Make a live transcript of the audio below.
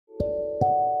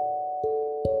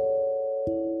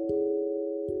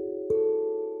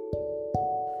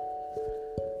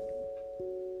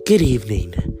Good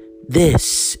evening.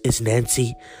 This is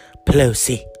Nancy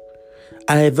Pelosi.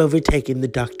 I have overtaken the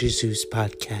Dr. Zeus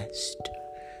podcast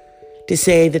to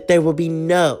say that there will be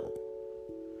no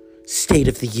State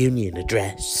of the Union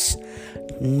address.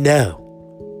 No.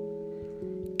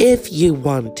 If you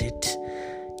want it,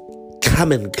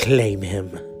 come and claim him.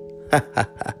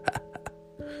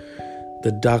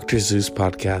 The Dr. Zeus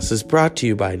podcast is brought to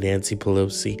you by Nancy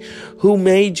Pelosi, who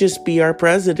may just be our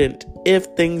president if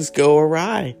things go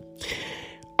awry.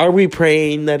 Are we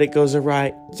praying that it goes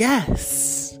awry?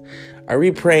 Yes. Are we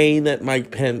praying that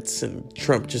Mike Pence and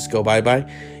Trump just go bye-bye?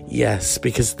 Yes,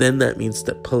 because then that means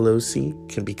that Pelosi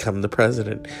can become the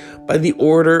president by the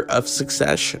order of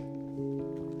succession.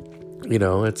 You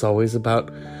know, it's always about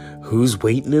who's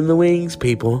waiting in the wings,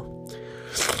 people.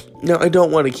 Now, I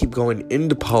don't want to keep going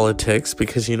into politics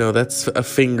because, you know, that's a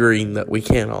fingering that we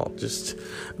can't all just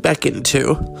beckon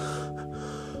to.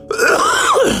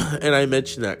 And I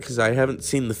mention that because I haven't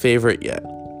seen The Favorite yet.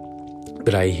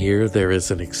 But I hear there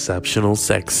is an exceptional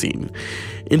sex scene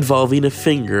involving a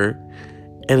finger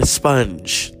and a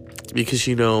sponge. Because,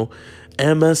 you know,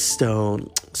 Emma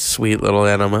Stone, sweet little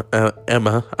Emma, I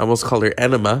almost called her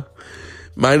Enema.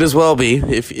 Might as well be.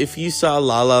 If you saw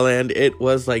La La Land, it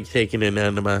was like taking an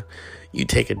enema. You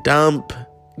take a dump.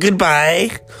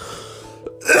 Goodbye.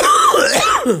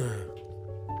 I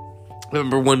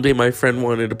remember one day my friend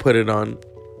wanted to put it on.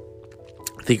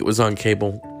 I think it was on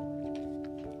cable.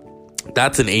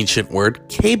 That's an ancient word.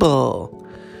 Cable.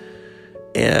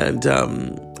 And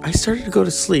I started to go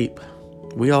to sleep.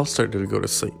 We all started to go to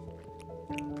sleep.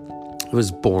 It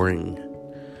was boring.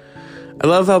 I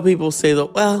love how people say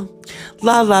that, well,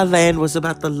 La La Land was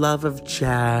about the love of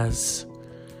jazz.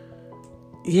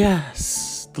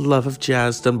 Yes, the love of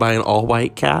jazz done by an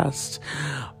all-white cast.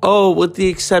 Oh, with the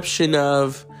exception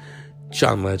of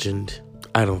John Legend.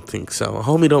 I don't think so.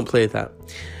 Homie, don't play that.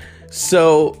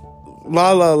 So,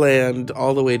 La La Land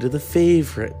all the way to The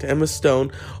Favorite. Emma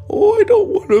Stone. Oh, I don't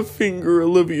want to finger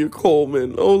Olivia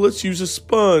Colman. Oh, let's use a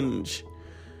sponge.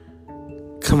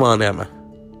 Come on, Emma.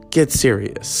 Get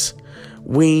serious.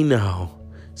 We know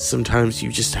sometimes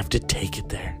you just have to take it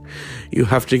there. You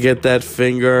have to get that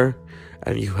finger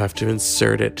and you have to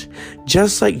insert it.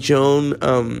 Just like Joan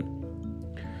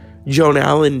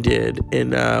Allen did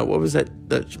in, what was that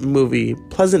movie?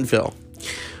 Pleasantville,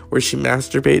 where she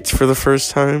masturbates for the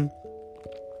first time.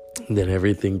 And then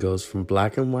everything goes from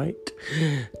black and white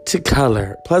to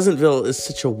color. Pleasantville is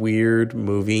such a weird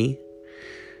movie.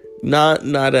 Not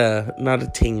a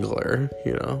tingler,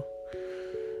 you know.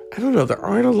 I don't know, there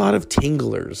aren't a lot of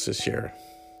tinglers this year.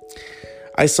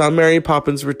 I saw Mary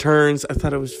Poppins Returns. I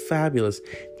thought it was fabulous.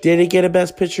 Did it get a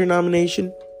Best Picture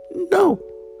nomination? No.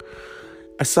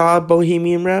 I saw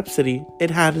Bohemian Rhapsody. It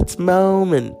had its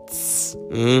moments.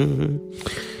 I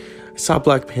saw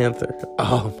Black Panther.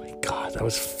 Oh my God, that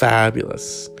was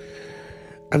fabulous.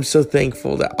 I'm so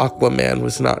thankful that Aquaman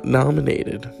was not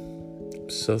nominated. I'm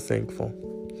so thankful.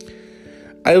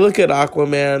 I look at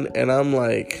Aquaman and I'm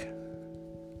like,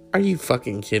 are you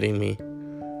fucking kidding me?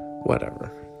 Whatever.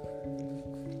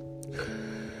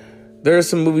 There are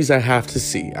some movies I have to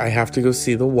see. I have to go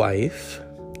see The Wife.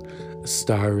 A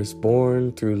Star is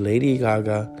Born through Lady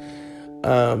Gaga.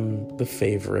 The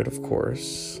Favorite, of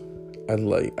course. I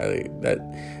like that.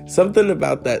 Something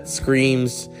about that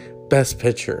screams Best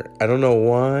Picture. I don't know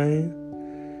why.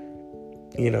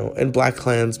 You know, and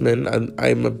BlacKkKlansman.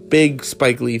 I'm a big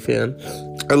Spike Lee fan.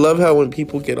 I love how when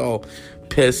people get all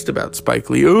pissed about Spike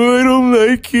Lee. Oh, I don't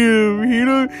like him.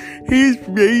 He's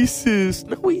racist.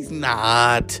 No, he's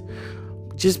not.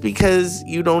 Just because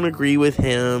you don't agree with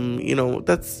him, you know,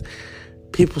 that's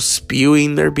people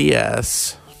spewing their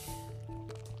BS.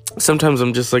 Sometimes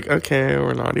I'm just like, okay,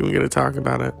 we're not even going to talk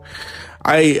about it.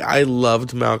 I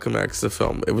loved Malcolm X, the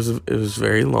film. It was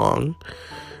very long.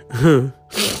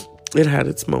 It had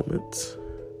its moments.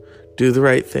 Do the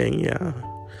Right Thing, yeah.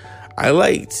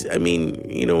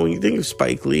 When you think of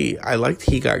Spike Lee, I liked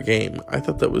He Got Game. I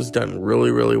thought that was done really,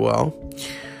 really well.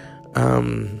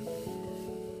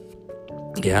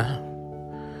 Yeah.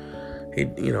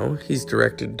 He's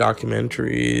directed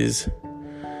documentaries.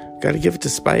 Gotta give it to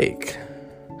Spike.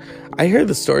 I hear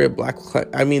the story of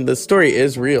the story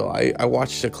is real. I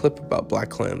watched a clip about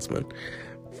BlacKkKlansman.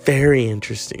 Very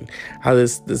interesting. How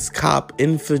this cop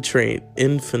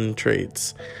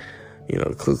infiltrates,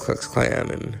 the Ku Klux Klan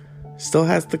and still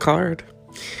has the card.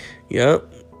 Yep.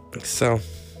 So,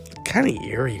 kind of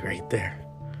eerie right there.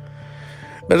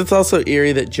 But it's also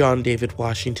eerie that John David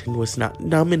Washington was not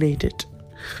nominated.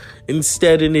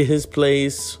 Instead, in his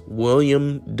place,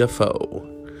 William Dafoe,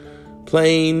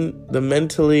 playing the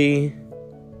mentally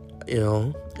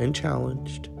ill and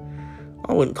challenged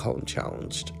I wouldn't call him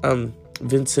challenged.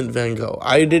 Vincent van Gogh.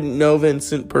 I didn't know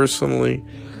Vincent personally.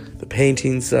 The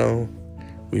paintings, though,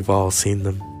 we've all seen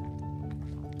them.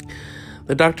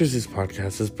 The Dr. Zeus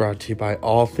podcast is brought to you by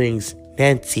all things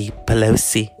Nancy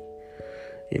Pelosi.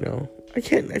 You know, I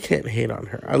can't hate on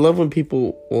her. I love when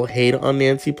people will hate on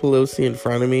Nancy Pelosi in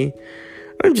front of me.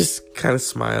 I'm just kind of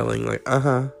smiling like,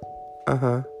 why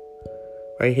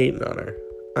hating on her?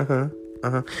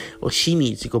 Well, she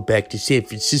needs to go back to San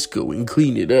Francisco and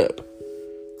clean it up.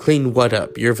 Clean what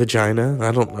up? Your vagina?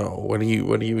 I don't know. What are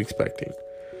you expecting?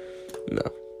 No.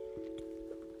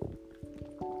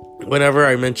 Whenever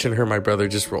I mention her, my brother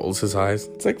just rolls his eyes.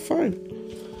 It's like, fine.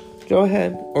 Go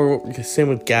ahead. Or same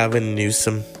with Gavin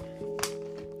Newsom.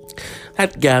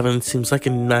 That Gavin seems like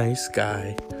a nice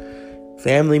guy.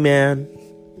 Family man.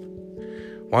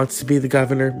 Wants to be the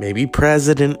governor. Maybe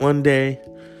president one day.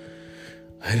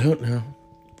 I don't know.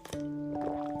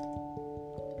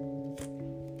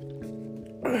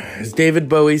 As David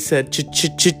Bowie said,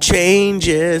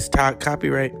 changes.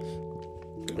 Copyright.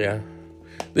 Yeah.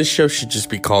 This show should just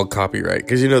be called Copyright.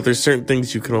 Because, you know, there's certain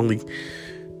things you can only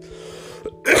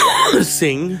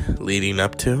sing leading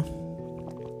up to.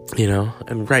 You know?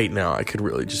 And right now, I could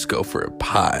really just go for a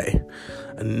pie.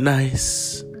 A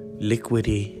nice,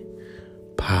 liquidy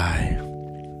pie.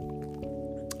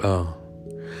 Oh.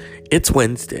 It's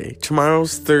Wednesday.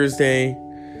 Tomorrow's Thursday.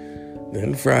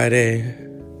 Then Friday.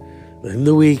 Then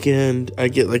the weekend. I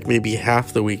get like maybe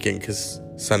half the weekend because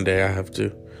Sunday I have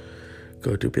to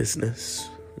go do business.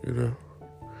 You know,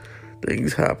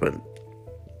 things happen.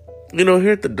 You know,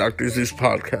 here at the Dr. Zeus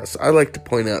podcast, I like to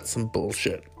point out some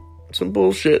bullshit. Some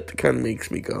bullshit that kind of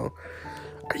makes me go,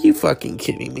 are you fucking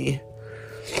kidding me?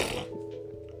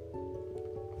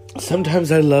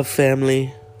 Sometimes I love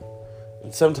family.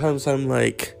 And sometimes I'm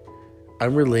like,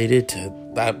 I'm related to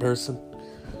that person.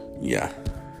 Yeah.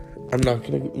 I'm not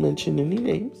going to mention any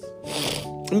names.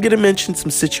 I'm going to mention some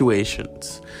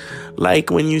situations. Like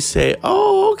when you say,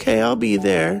 oh, okay, I'll be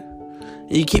there.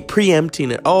 And you keep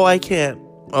preempting it. Oh, I can't.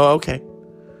 Oh, okay.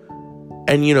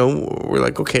 And, you know, we're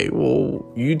like, okay,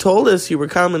 well, you told us you were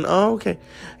coming. Oh, okay.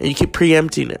 And you keep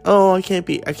preempting it. Oh, I can't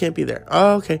be there.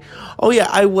 Oh, okay. Oh, yeah,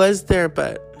 I was there,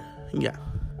 but yeah.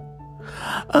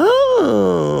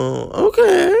 Oh,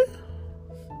 okay.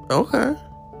 Okay.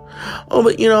 Oh,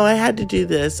 but, you know, I had to do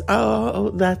this. Oh,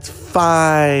 that's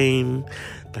fine.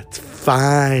 That's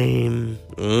fine.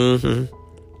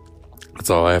 That's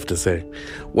all I have to say.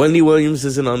 Wendy Williams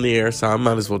isn't on the air, so I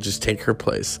might as well just take her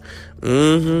place.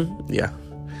 Yeah.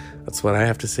 That's what I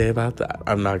have to say about that.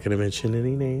 I'm not going to mention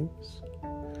any names.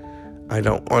 I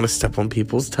don't want to step on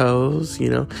people's toes, you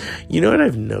know. You know what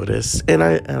I've noticed? And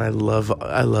I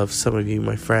love some of you,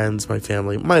 my friends, my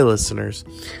family, my listeners.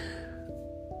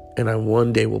 And I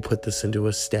one day will put this into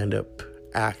a stand-up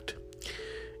act.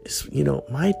 Is, you know,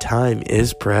 my time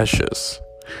is precious.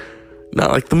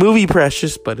 Not like the movie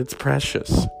Precious, but it's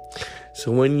precious.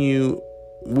 So when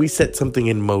we set something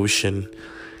in motion,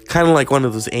 kind of like one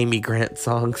of those Amy Grant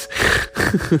songs,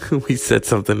 we set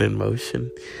something in motion,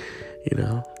 you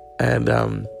know, and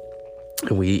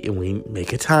we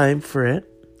make a time for it,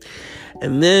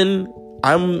 and then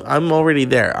I'm already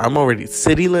there. I'm already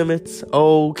city limits.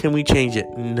 Oh, can we change it?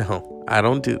 No, I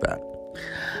don't do that.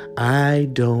 I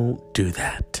don't do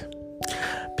that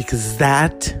because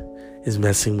that is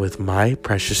messing with my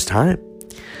precious time.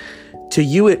 To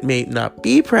you, it may not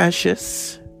be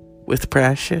precious with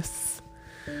Precious.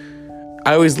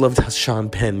 I always loved how Sean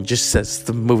Penn just says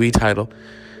the movie title,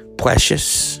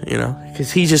 Precious, you know,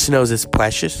 because he just knows it's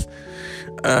precious.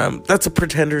 That's a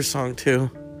Pretenders song, too.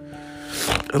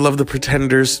 I love the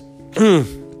Pretenders.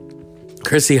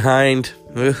 Chrissy Hind.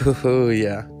 Oh,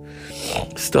 yeah.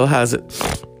 Still has it.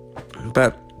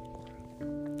 But,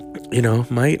 you know,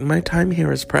 my time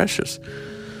here is precious.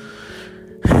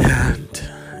 And,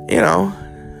 you know,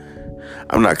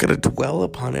 I'm not going to dwell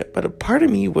upon it, but a part of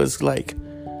me was like,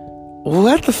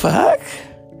 what the fuck?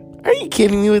 Are you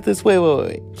kidding me with this? Wait.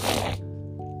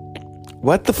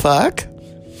 What the fuck?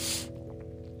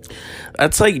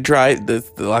 That's like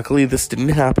luckily this didn't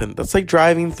happen. That's like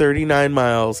driving 39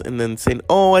 miles and then saying,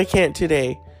 oh, I can't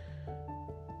today.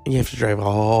 And you have to drive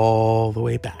all the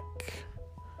way back.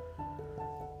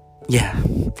 Yeah,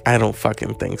 I don't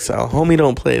fucking think so. Homie,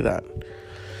 don't play that.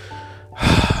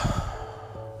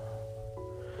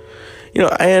 You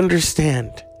know, I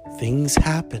understand. Things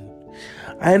happen.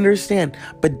 I understand.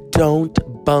 But don't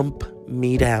bump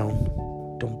me down.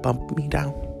 Don't bump me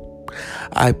down.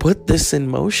 I put this in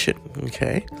motion,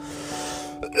 okay?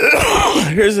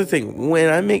 Here's the thing. When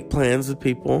I make plans with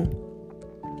people,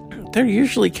 they're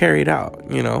usually carried out,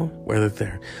 you know? Whether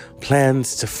they're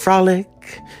plans to frolic,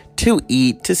 to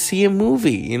eat, to see a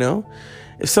movie, you know?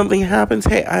 If something happens,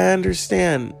 hey, I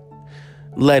understand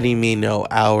letting me know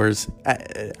hours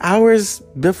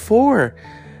before,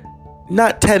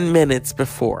 not 10 minutes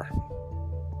before.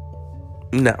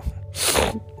 No.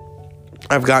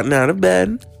 I've gotten out of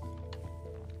bed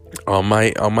on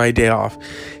my day off,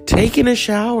 taken a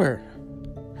shower,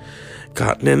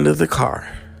 gotten into the car,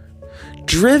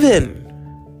 driven,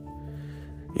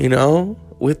 you know,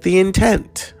 with the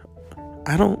intent.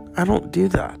 I don't do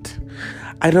that.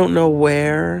 I don't know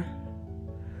where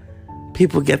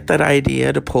people get that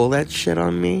idea to pull that shit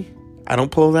on me. I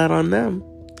don't pull that on them.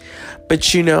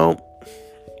 But you know,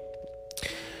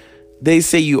 they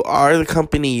say you are the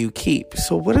company you keep.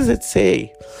 So what does it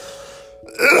say?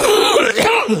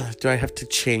 Do I have to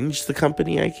change the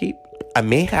company I keep? I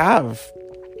may have.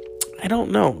 I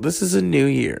don't know. This is a new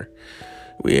year.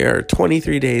 We are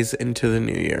 23 days into the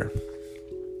new year.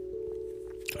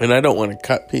 And I don't want to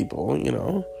cut people, you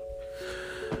know.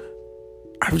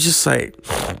 I'm just like...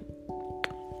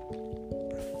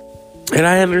 And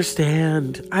I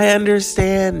understand.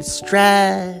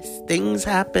 Stress. Things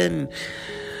happen.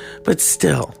 But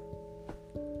still,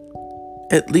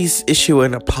 at least issue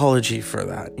an apology for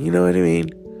that. You know what I mean?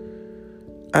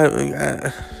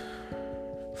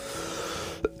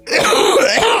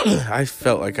 I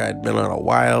felt like I'd been on a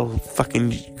wild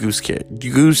fucking goose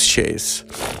chase.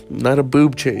 Not a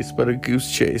boob chase, but a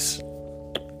goose chase.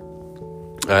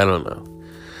 I don't know.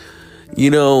 You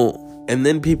know, and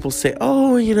then people say,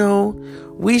 oh, you know,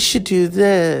 we should do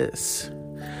this.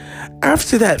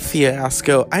 After that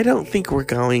fiasco, I don't think we're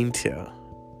going to.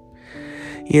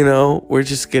 You know, we're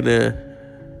just gonna...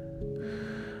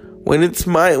 When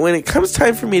it comes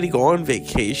time for me to go on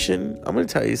vacation, I'm gonna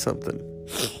tell you something.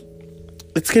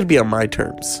 It's gonna be on my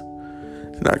terms.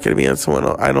 It's not gonna be on someone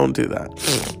else. I don't do that.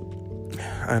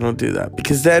 I don't do that.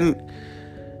 Because then,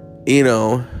 you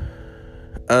know,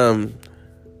 I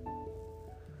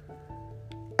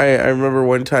remember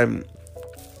one time,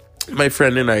 my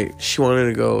friend and I, she wanted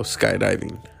to go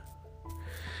skydiving.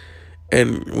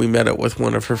 And we met up with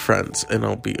one of her friends. And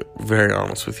I'll be very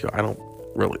honest with you, I don't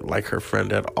really like her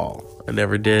friend at all. I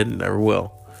never did, never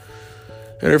will.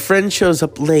 And her friend shows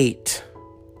up late.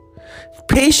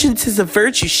 Patience is a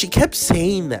virtue. She kept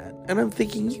saying that. And I'm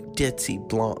thinking, you ditzy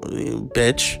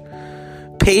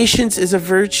bitch. Patience is a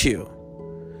virtue.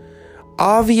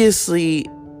 Obviously,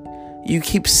 you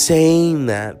keep saying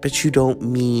that, but you don't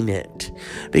mean it.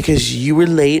 Because you were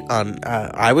late on...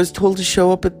 I was told to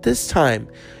show up at this time.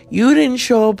 You didn't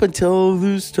show up until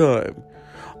this time.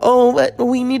 Oh, but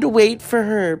we need to wait for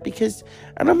her because...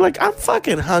 And I'm like, I'm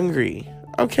fucking hungry.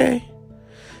 Okay?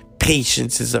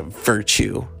 Patience is a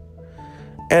virtue.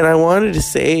 And I wanted to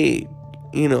say,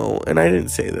 you know... And I didn't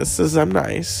say this because I'm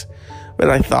nice. But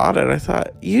I thought it. I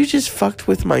thought, you just fucked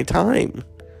with my time.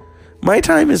 My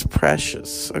time is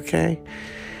precious, okay?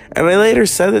 And I later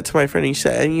said it to my friend. He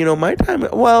said, and you know, my time...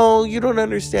 Well, you don't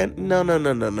understand. No.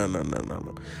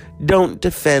 Don't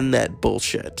defend that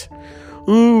bullshit.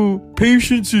 Oh,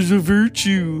 patience is a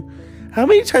virtue. How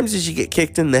many times did you get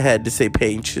kicked in the head to say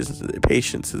patience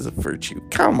is a virtue?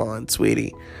 Come on,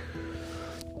 sweetie.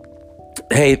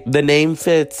 Hey, the name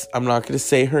fits. I'm not going to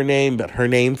say her name, but her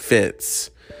name fits.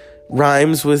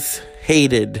 Rhymes with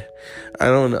hated. I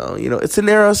don't know. You know, it's an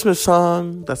Aerosmith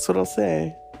song. That's what I'll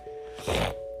say.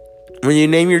 When you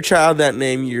name your child that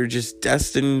name, you're just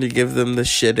destined to give them the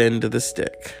shit end of the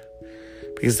stick.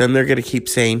 Because then they're going to keep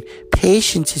saying,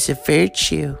 patience is a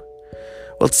virtue.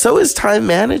 Well, so is time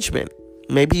management.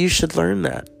 Maybe you should learn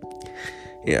that.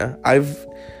 Yeah,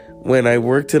 when I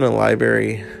worked in a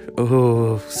library,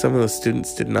 some of the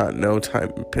students did not know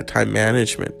time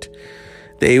management.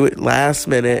 They would last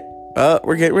minute,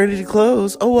 we're getting ready to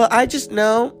close. Oh, well, I just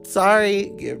know.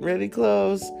 Sorry, getting ready to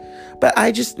close. But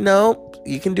I just know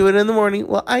you can do it in the morning.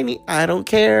 Well, I don't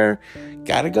care. I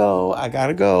gotta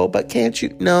go. But can't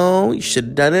you? No, you should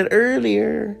have done it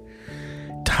earlier.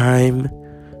 Time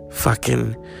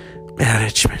fucking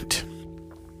management.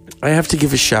 I have to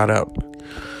give a shout out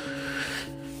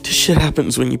to Shit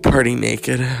Happens When You Party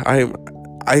Naked.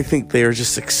 I think they are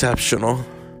just exceptional.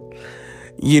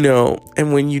 You know,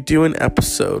 and when you do an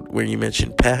episode where you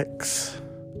mention pecs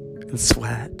and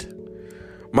sweat,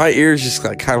 my ears just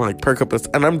like kind of like perk up,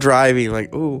 and I'm driving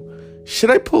like, ooh,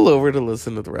 should I pull over to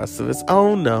listen to the rest of this?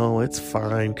 Oh no, it's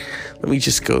fine. Let me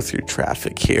just go through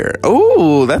traffic here.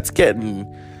 Oh, that's getting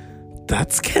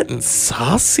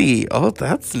saucy. Oh,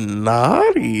 that's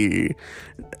naughty.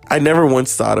 I never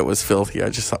once thought it was filthy. I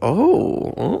just thought,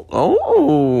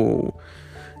 oh,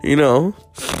 you know.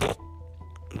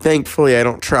 Thankfully, I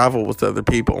don't travel with other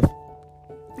people,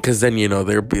 because then, you know,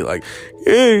 they'll be like,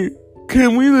 hey,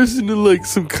 can we listen to like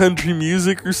some country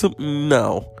music or something?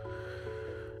 No.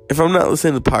 If I'm not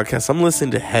listening to the podcast, I'm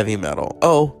listening to heavy metal.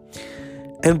 Oh,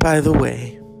 and by the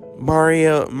way,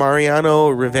 Mariano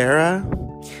Rivera,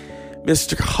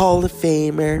 Mr. Hall of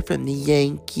Famer from the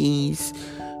Yankees,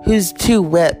 who's too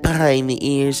wet behind the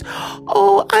ears.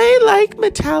 Oh, I like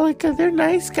Metallica. They're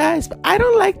nice guys, but I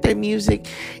don't like their music.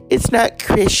 It's not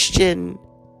Christian.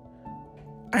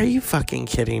 Are you fucking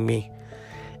kidding me?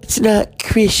 It's not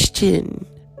Christian.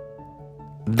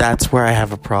 That's where I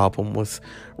have a problem with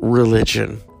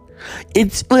religion.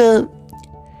 It's, well,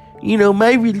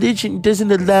 my religion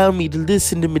doesn't allow me to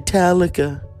listen to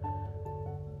Metallica.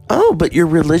 Oh, but your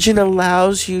religion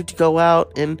allows you to go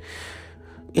out and,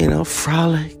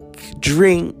 frolic,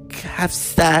 drink, have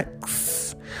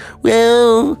sex.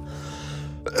 Well,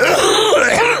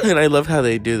 and I love how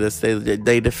they do this.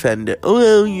 They defend it.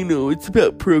 Oh, well, it's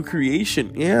about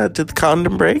procreation. Yeah, did the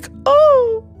condom break?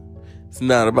 Oh, it's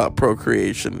not about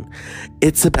procreation.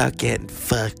 It's about getting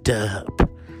fucked up.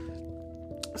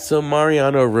 So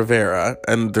Mariano Rivera,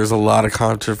 and there's a lot of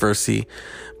controversy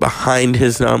behind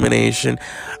his nomination.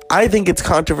 I think it's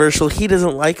controversial. He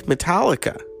doesn't like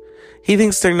Metallica. He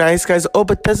thinks they're nice guys. Oh,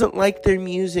 but doesn't like their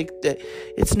music.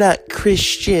 It's not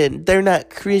Christian. They're not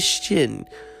Christian.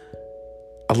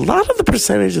 A lot of the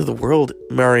percentage of the world,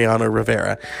 Mariano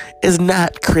Rivera, is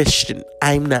not Christian.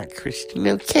 I'm not Christian,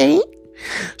 okay?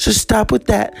 So stop with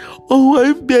that. Oh,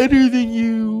 I'm better than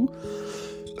you.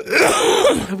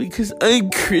 Because I'm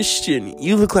Christian.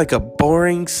 You look like a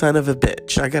boring son of a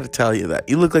bitch. I gotta tell you that.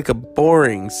 You look like a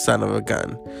boring son of a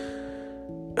gun.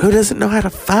 Who doesn't know how to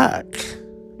fuck?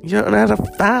 You don't know how to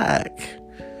fuck.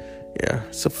 Yeah,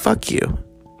 so fuck you.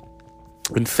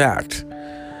 In fact,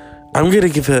 I'm gonna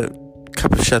give a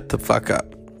cup of shut the fuck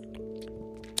up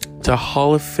to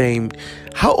Hall of Fame.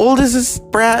 How old is this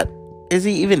brat? Is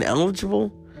he even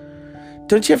eligible?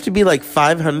 Don't you have to be like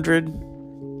 500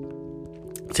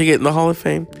 to get in the Hall of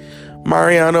Fame?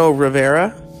 Mariano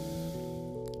Rivera?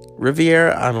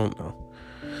 I don't know.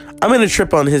 I'm going to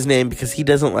trip on his name because he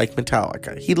doesn't like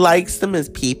Metallica. He likes them as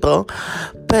people,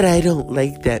 but I don't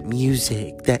like that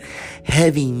music, that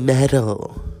heavy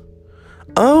metal.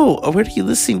 Oh, what are you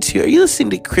listening to? Are you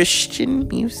listening to Christian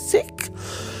music?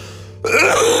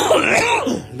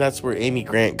 That's where Amy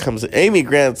Grant comes in. Amy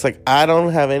Grant's like, I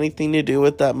don't have anything to do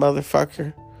with that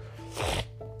motherfucker.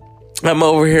 I'm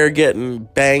over here getting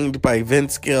banged by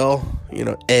Vince Gill.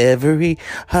 Every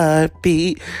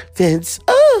heartbeat, Vince.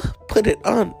 Oh, put it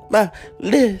on my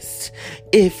list.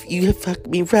 If you fuck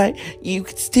me right, you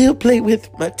can still play with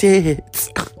my tits.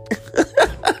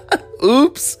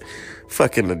 Oops.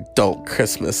 Fucking adult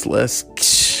Christmas list.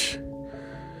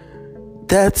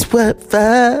 That's what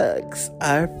fucks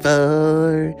are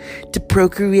for. To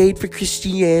procreate for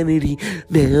Christianity.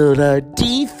 Build our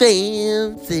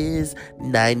defenses.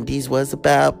 90s was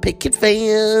about picket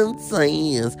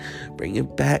fences. Bring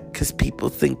it back because people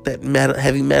think that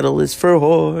heavy metal is for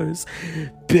whores.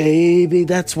 Baby,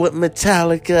 that's what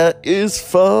Metallica is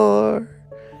for.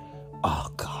 Oh,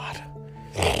 God.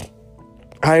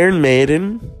 Iron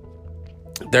Maiden.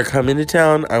 They're coming to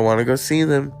town. I want to go see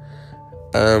them.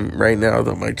 Right now,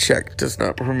 though, my check does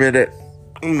not permit it.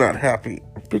 I'm not happy.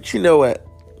 But you know what?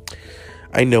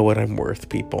 I know what I'm worth,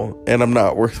 people. And I'm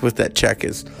not worth what that check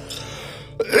is.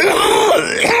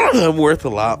 I'm worth a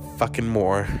lot fucking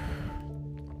more.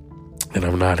 And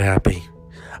I'm not happy.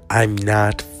 I'm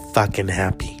not fucking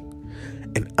happy.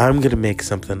 And I'm gonna make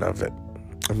something of it.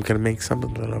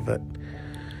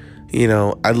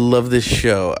 I love this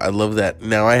show. I love that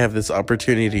now I have this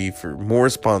opportunity for more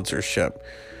sponsorship.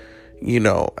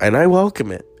 And I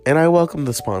welcome it. And I welcome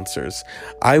the sponsors.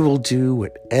 I will do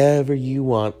whatever you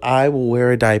want. I will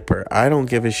wear a diaper. I don't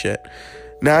give a shit.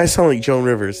 Now I sound like Joan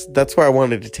Rivers. That's why I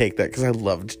wanted to take that, because I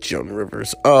loved Joan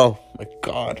Rivers. Oh, my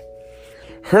God.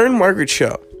 Her and Margaret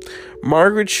Cho.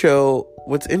 Margaret Cho,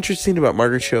 what's interesting about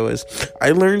Margaret Cho is I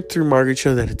learned through Margaret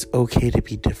Cho that it's okay to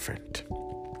be different.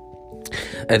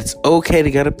 That it's okay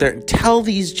to get up there and tell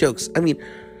these jokes. I mean,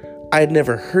 I had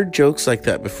never heard jokes like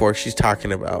that before. She's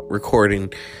talking about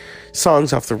recording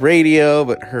songs off the radio,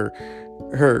 but her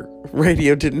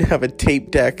radio didn't have a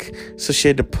tape deck, so she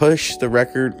had to push the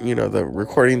record, the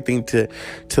recording thing to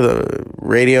the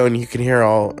radio, and you can hear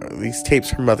all these tapes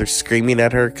her mother screaming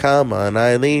at her, "Come on,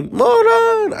 Eileen, more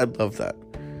on!" I love that.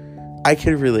 I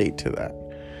can relate to that.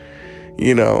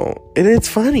 And it's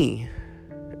funny.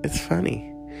 It's funny.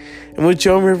 And with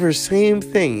Joan Rivers, same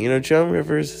thing. Joan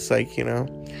Rivers is like,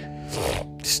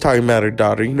 just talking about her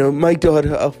daughter. My daughter,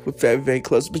 we're very, very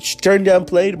close, but she turned down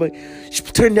Playboy.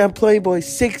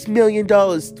 $6 million,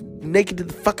 naked to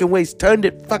the fucking waist, turned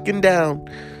it fucking down.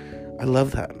 I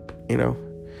love that. or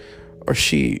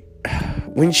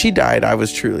when she died, I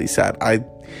was truly sad.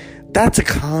 That's a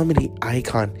comedy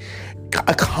icon,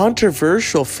 a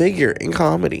controversial figure in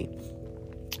comedy,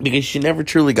 because she never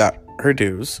truly got her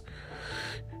dues.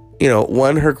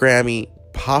 Won her Grammy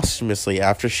posthumously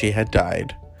after she had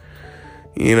died.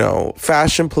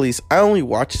 Fashion Police, I only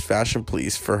watched Fashion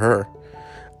Police for her.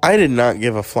 I did not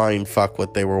give a flying fuck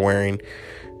what they were wearing.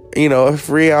 If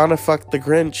Rihanna fucked the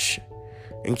Grinch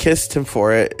and kissed him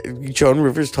for it, Joan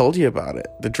Rivers told you about it.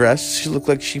 The dress, she looked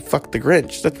like she fucked the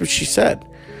Grinch. That's what she said.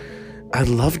 I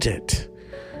loved it.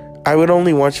 I would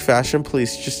only watch Fashion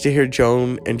Police just to hear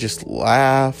Joan and just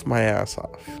laugh my ass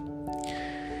off.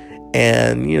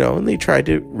 And, and they tried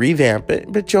to revamp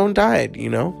it, but Joan died,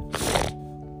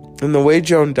 And the way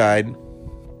Joan died,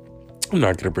 I'm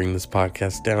not going to bring this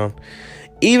podcast down.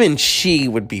 Even she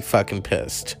would be fucking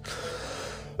pissed.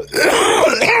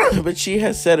 But she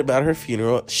has said about her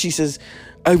funeral, she says,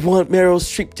 I want Meryl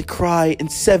Streep to cry in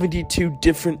 72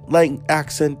 different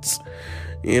accents.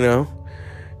 She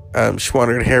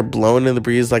wanted her hair blowing in the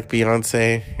breeze like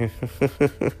Beyonce.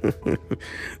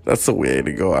 That's the way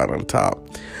to go out on top.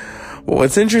 Well,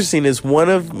 what's interesting is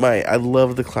I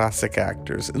love the classic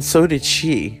actors, and so did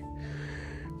she.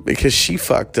 Because she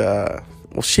fucked,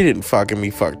 she didn't fuck him, he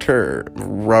fucked her,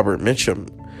 Robert Mitchum.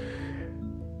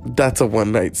 That's a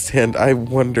one-night stand. I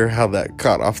wonder how that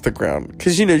got off the ground.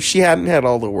 Because, she hadn't had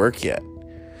all the work yet.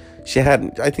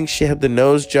 I think she had the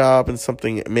nose job and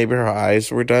something, maybe her eyes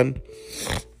were done.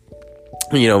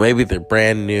 Maybe they're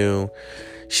brand new.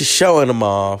 She's showing them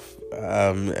off.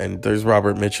 And there's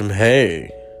Robert Mitchum. Hey,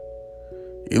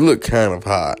 you look kind of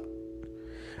hot.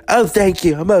 Oh, thank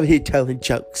you. I'm over here telling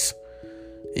jokes.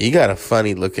 You got a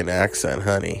funny looking accent,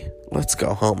 honey. Let's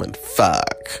go home and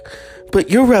fuck. But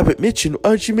you're Robert Mitchum,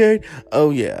 aren't you married?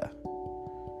 Oh, yeah.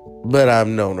 But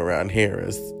I'm known around here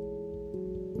as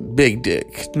Big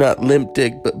Dick. Not Limp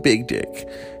Dick, but Big Dick.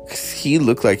 'Cause he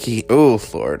looked like oh,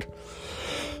 Lord.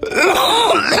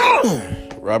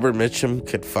 Robert Mitchum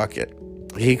could fuck it.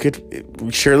 He could.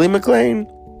 Shirley MacLaine.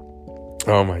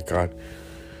 Oh, my God.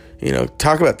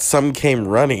 Talk about some came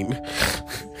running.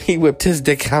 He whipped his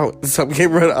dick out and some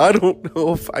came running. I don't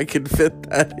know if I can fit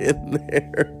that in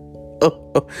there.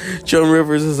 Oh, Joan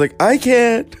Rivers is like, I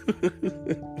can't.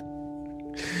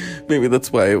 Maybe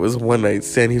that's why it was one night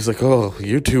stand. He was like, oh,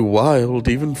 you're too wild,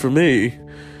 even for me.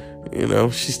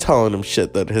 She's telling him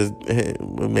shit that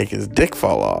would make his dick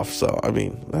fall off. So,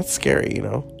 that's scary,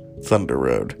 Thunder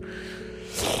Road.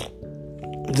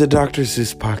 The Dr.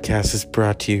 Zeus podcast is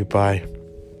brought to you by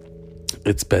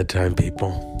It's Bedtime,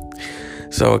 people.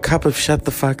 So, a cup of shut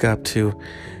the fuck up to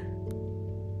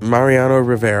Mariano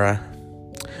Rivera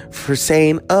for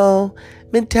saying,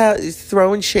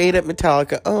 throwing shade at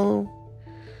Metallica.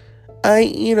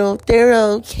 They're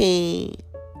okay.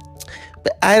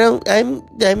 But I'm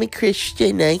a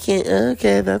Christian. I can't,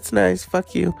 okay, that's nice.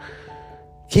 Fuck you.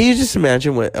 Can you just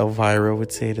imagine what Elvira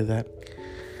would say to that?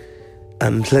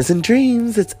 Unpleasant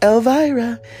dreams, it's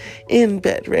Elvira in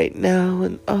bed right now.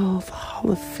 And the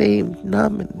Hall of Fame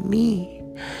nominee,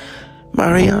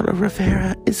 Mariano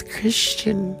Rivera, is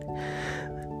Christian.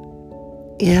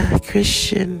 Yeah,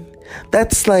 Christian.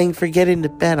 That's slang for get into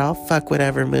bed. I'll fuck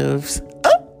whatever moves.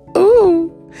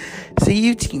 Ooh. So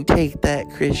you can take that,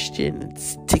 Christian, and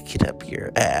stick it up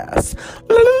your ass.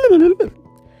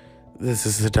 This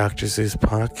is the Dr. Zeus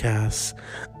podcast.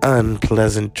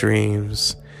 Unpleasant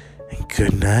dreams. And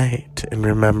good night. And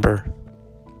remember,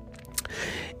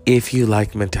 if you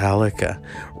like Metallica,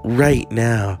 right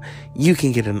now, you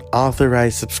can get an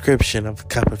authorized subscription of a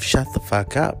cup of Shut the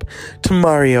Fuck Up to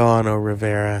Mariano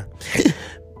Rivera.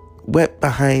 Wet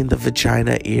behind the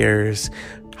vagina ears.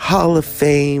 Hall of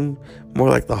Fame, more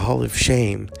like the Hall of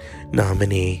Shame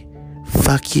nominee.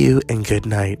 Fuck you and good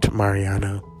night,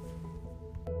 Mariano.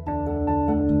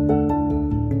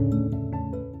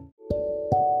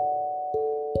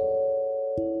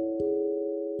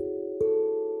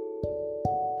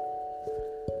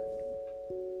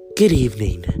 Good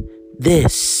evening.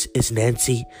 This is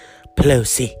Nancy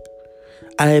Pelosi.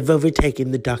 I have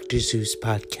overtaken the Dr. Zeus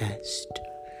podcast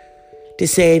to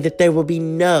say that there will be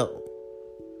no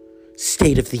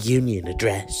State of the Union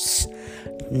address.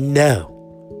 No.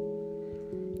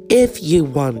 If you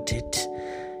want it,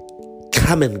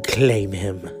 come and claim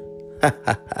him.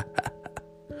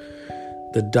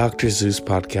 The Dr. Zeus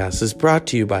podcast is brought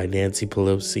to you by Nancy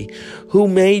Pelosi, who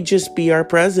may just be our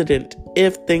president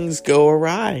if things go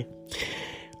awry.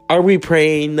 Are we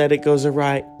praying that it goes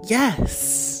awry?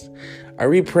 Yes. Are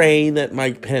we praying that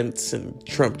Mike Pence and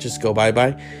Trump just go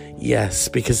bye-bye? Yes,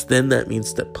 because then that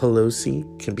means that Pelosi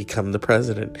can become the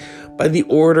president by the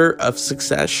order of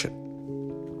succession.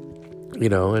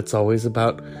 It's always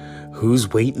about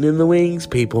who's waiting in the wings,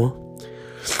 people.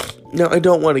 Now, I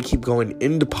don't want to keep going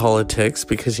into politics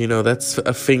because, that's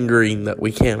a fingering that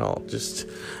we can't all just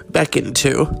beckon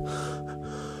to.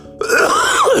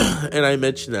 And I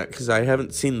mention that because I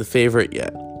haven't seen The Favorite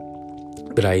yet.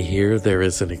 But I hear there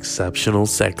is an exceptional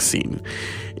sex scene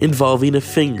involving a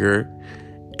finger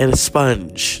and a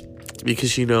sponge.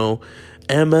 Because,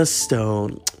 Emma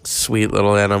Stone, sweet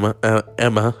little Emma, I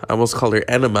almost called her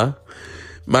Enema.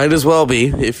 Might as well be.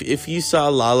 If you saw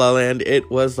La La Land, it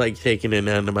was like taking an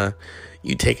enema.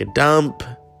 You take a dump.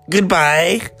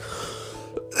 Goodbye.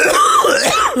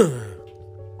 I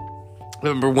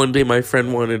remember one day my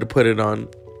friend wanted to put it on.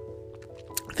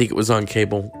 I think it was on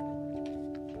cable.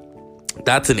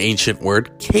 That's an ancient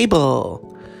word.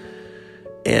 Cable.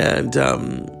 And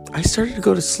I started to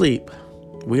go to sleep.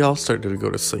 We all started to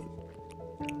go to sleep.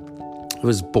 It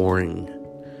was boring.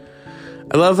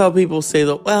 I love how people say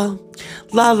that,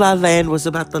 La La Land was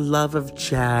about the love of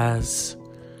jazz.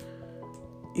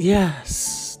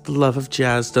 Yes, the love of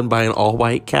jazz done by an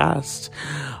all-white cast.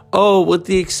 Oh, with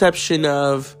the exception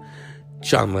of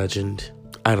John Legend.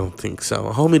 I don't think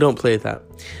so. Homie, don't play that.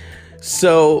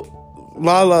 So,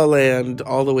 La La Land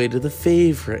all the way to The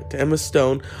Favorite. Emma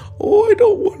Stone. Oh, I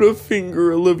don't want to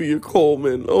finger Olivia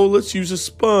Colman. Oh, let's use a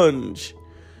sponge.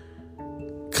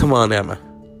 Come on, Emma.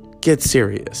 Get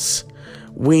serious.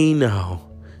 We know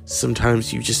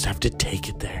sometimes you just have to take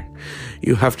it there.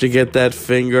 You have to get that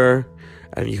finger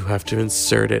and you have to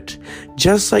insert it.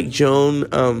 Just like Joan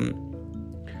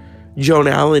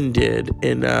Allen did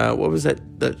in, what was that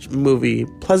movie?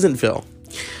 Pleasantville,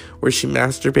 where she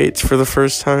masturbates for the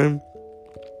first time.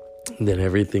 And then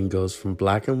everything goes from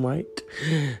black and white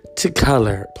to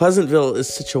color. Pleasantville is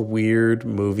such a weird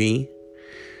movie.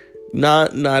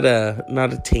 Not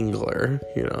a tingler,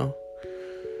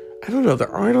 I don't know. There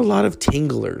aren't a lot of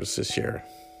tinglers this year.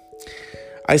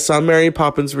 I saw Mary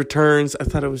Poppins Returns. I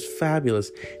thought it was fabulous.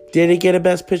 Did it get a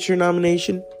Best Picture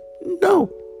nomination?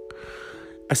 No.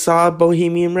 I saw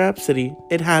Bohemian Rhapsody.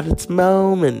 It had its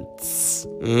moments.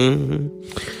 I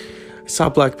saw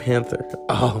Black Panther.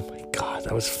 Oh my God,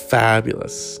 that was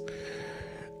fabulous.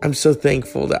 I'm so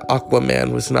thankful that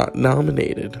Aquaman was not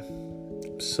nominated.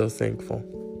 I'm so thankful.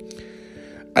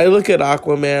 I look at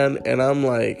Aquaman and I'm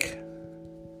like,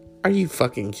 are you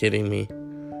fucking kidding me?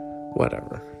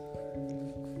 Whatever.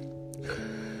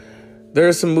 There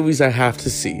are some movies I have to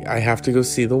see. I have to go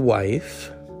see The Wife.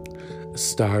 A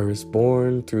Star is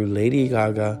Born through Lady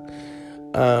Gaga.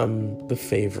 The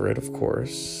Favorite, of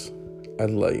course. I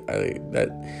like that.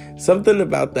 Something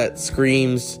about that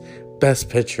screams Best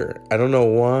Picture. I don't know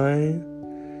why.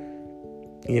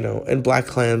 And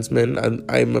BlacKkKlansman.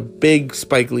 I'm a big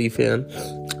Spike Lee fan.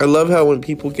 I love how when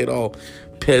people get all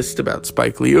pissed about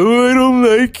Spike Lee. Oh, I don't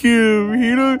like him.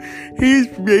 He's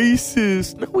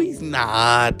racist. No, he's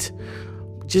not.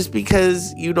 Just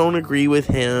because you don't agree with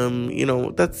him,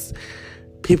 that's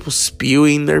people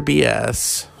spewing their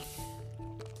BS.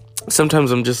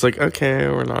 Sometimes I'm just like, okay,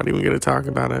 we're not even going to talk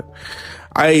about it.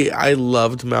 I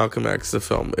loved Malcolm X, the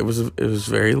film. It was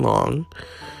very long.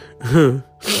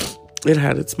 It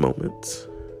had its moments.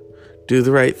 Do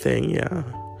the Right Thing, yeah.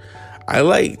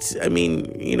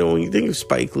 when you think of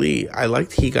Spike Lee, I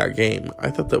liked He Got Game.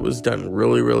 I thought that was done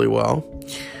really, really well.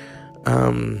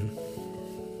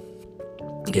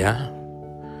 Yeah.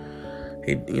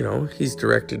 He's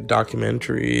directed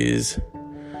documentaries.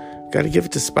 Gotta give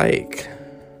it to Spike.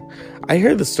 I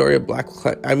heard the story of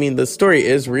the story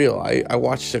is real. I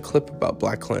watched a clip about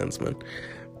BlacKkKlansman.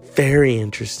 Very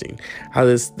interesting. How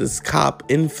this cop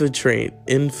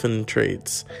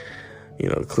infiltrates,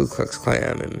 the Ku Klux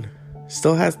Klan and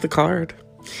still has the card.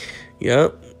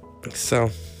 Yep.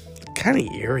 So, kind of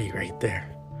eerie right there.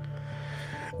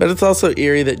 But it's also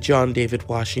eerie that John David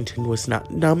Washington was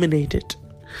not nominated.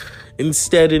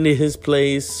 Instead, in his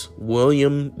place,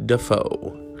 William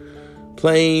Dafoe,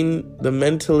 playing the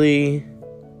mentally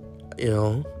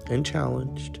ill and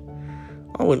challenged.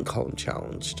 I wouldn't call him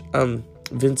challenged.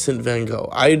 Vincent Van Gogh.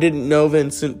 I didn't know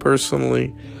Vincent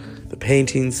personally. The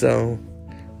paintings, though,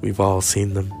 we've all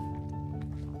seen them.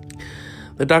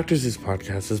 The Dr. Zeus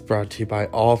podcast is brought to you by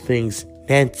all things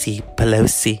Nancy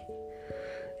Pelosi.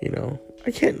 I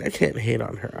can't hate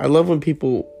on her. I love when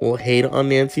people will hate on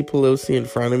Nancy Pelosi in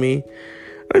front of me.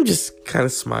 I'm just kind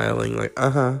of smiling like,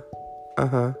 I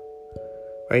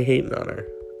hating on her.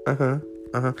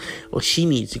 Well, she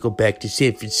needs to go back to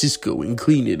San Francisco and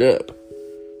clean it up.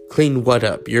 Clean what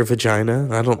up? Your vagina?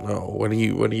 I don't know. What are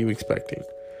you expecting?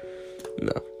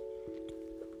 No.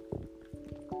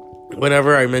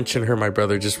 Whenever I mention her, my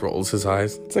brother just rolls his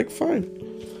eyes. It's like, fine.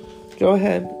 Go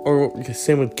ahead. Or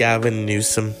same with Gavin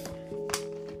Newsom.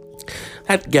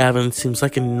 That Gavin seems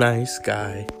like a nice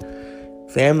guy.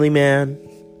 Family man.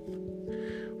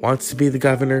 Wants to be the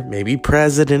governor. Maybe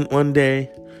president one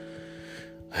day.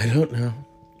 I don't know.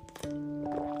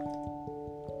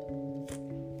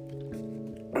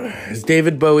 As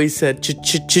David Bowie said,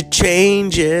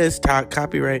 changes.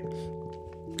 Copyright.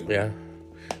 Yeah.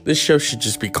 This show should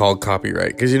just be called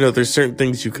Copyright. Because, there's certain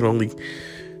things you can only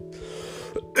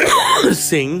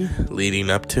sing leading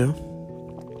up to.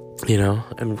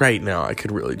 And right now I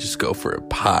could really just go for a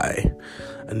pie.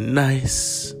 A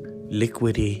nice,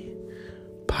 liquidy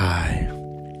pie.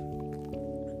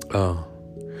 Oh.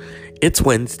 It's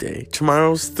Wednesday.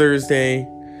 Tomorrow's Thursday.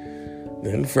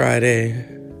 Then Friday.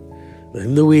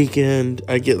 Then the weekend.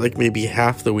 I get like maybe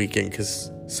half the weekend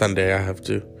because Sunday I have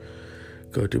to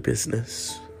go do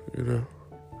business.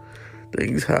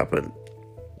 Things happen.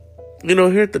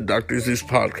 Here at the Dr. Zeus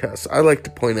podcast, I like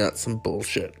to point out some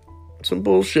bullshit. Some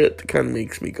bullshit that kind of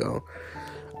makes me go,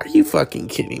 are you fucking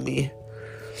kidding me?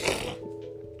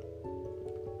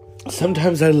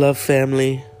 Sometimes I love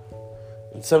family.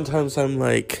 And sometimes I'm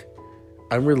like,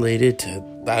 I'm related to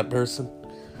that person.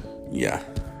 Yeah.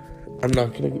 I'm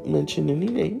not going to mention any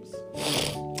names.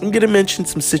 I'm going to mention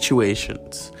some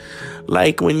situations.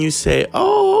 Like when you say,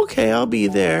 oh, okay, I'll be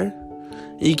there.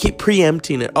 And you keep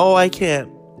preempting it. Oh, I can't.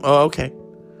 Oh, okay.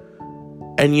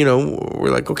 And, we're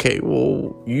like, okay,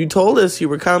 well, you told us you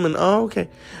were coming. Oh, okay.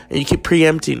 And you keep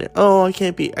preempting it. Oh, I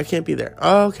can't be there.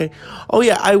 Oh, okay. Oh,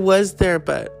 yeah, I was there,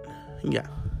 but, yeah.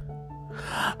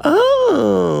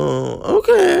 Oh,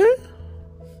 okay.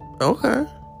 Okay.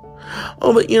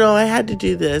 Oh, but, I had to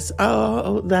do this.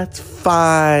 Oh, that's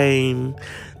fine.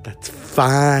 That's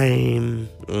fine.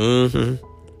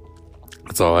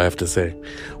 That's all I have to say.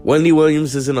 Wendy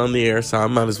Williams isn't on the air, so I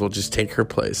might as well just take her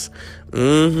place.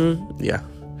 Yeah.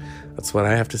 That's what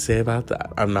I have to say about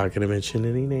that. I'm not going to mention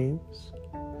any names.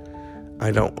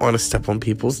 I don't want to step on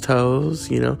people's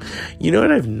toes, You know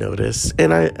what I've noticed?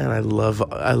 And I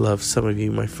love some of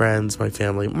you, my friends, my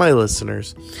family, my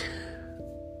listeners.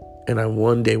 And I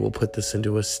one day will put this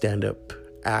into a stand-up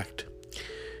act.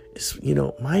 Is,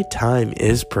 my time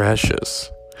is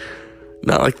precious.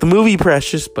 Not like the movie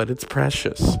Precious, but it's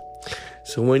precious.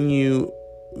 So when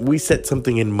we set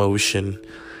something in motion,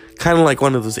 kind of like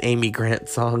one of those Amy Grant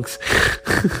songs,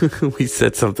 we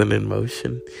set something in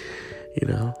motion,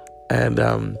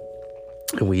 and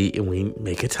we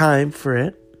make a time for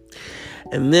it,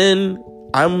 and then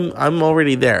I'm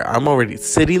already there. I'm already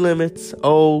city limits.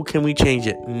 Oh, can we change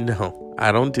it? No,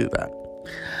 I don't do that.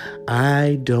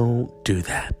 I don't do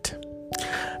that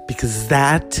because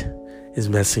that is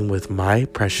messing with my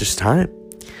precious time.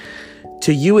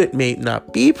 To you, it may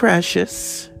not be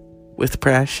precious with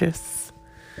Precious.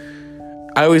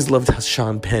 I always loved how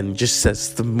Sean Penn just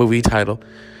says the movie title,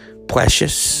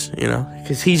 Precious,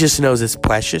 because he just knows it's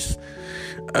precious.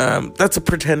 That's a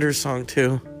Pretenders song,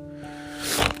 too.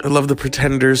 I love the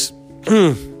Pretenders.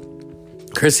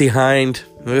 Chrissy Hind.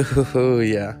 Oh,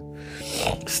 yeah.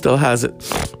 Still has it.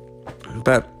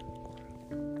 But,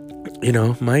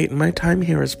 my time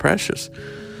here is precious.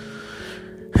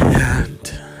 And,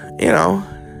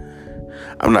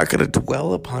 I'm not going to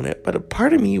dwell upon it, but a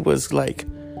part of me was like,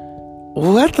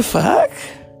 what the fuck?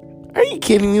 Are you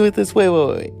kidding me with this? Wait.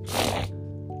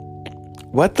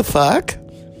 What the fuck?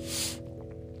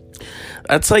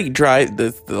 That's like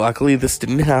luckily this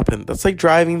didn't happen. That's like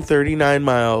driving 39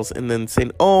 miles and then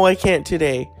saying, oh, I can't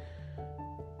today.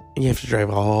 And you have to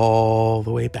drive all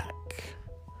the way back.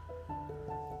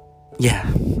 Yeah,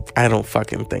 I don't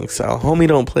fucking think so. Homie,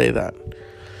 don't play that.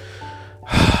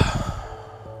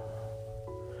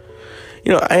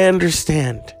 I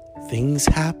understand. Things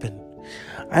happen.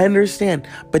 I understand.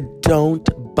 But don't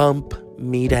bump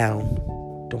me down.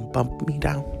 Don't bump me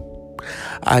down.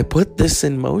 I put this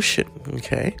in motion,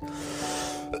 okay?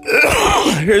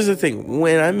 Here's the thing.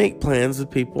 When I make plans with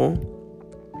people,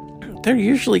 they're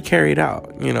usually carried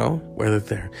out, whether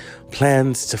they're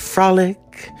plans to frolic,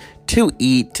 to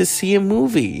eat, to see a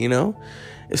movie,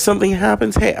 If something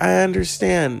happens, hey, I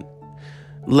understand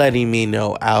letting me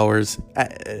know hours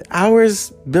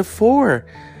before,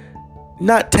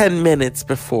 not 10 minutes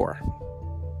before.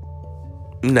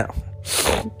 No.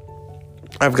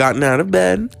 I've gotten out of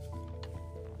bed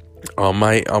on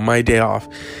my day off,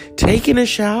 taken a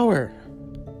shower,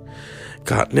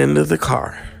 gotten into the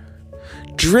car,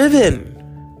 driven,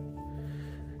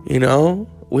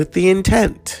 with the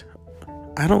intent.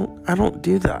 I don't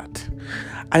do that.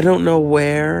 I don't know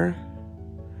where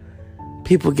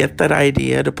people get that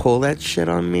idea to pull that shit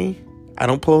on me. I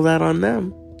don't pull that on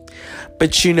them.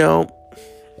 But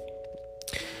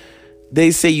they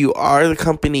say you are the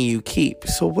company you keep.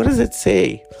 So what does it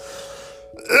say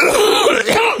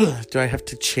Do I have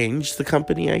to change the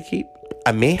company I keep?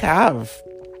 I may have.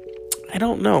 I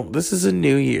don't know. This is a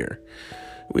new year.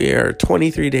 We are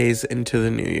 23 days into the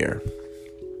new year.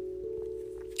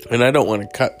 And I don't want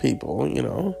to cut people, you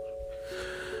know.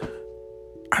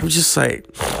 I'm just like...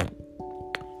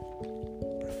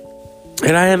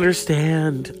 And I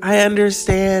understand.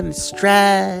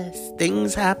 Stress.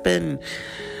 Things happen.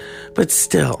 But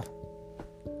still...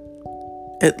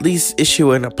 At least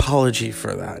issue an apology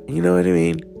for that. You know what I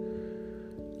mean?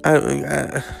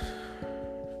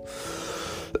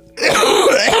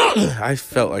 I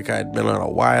felt like I'd been on a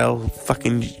wild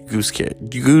fucking goose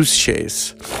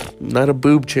chase. Not a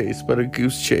boob chase, but a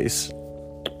goose chase.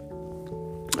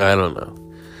 I don't know.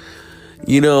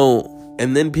 You know,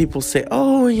 and then people say,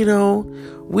 oh, you know,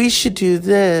 we should do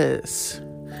this.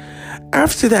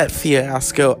 After that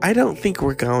fiasco, I don't think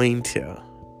we're going to.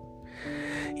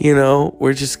 You know,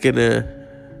 we're just gonna...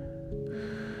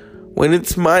 When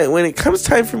it comes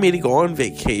time for me to go on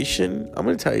vacation, I'm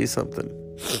gonna tell you something.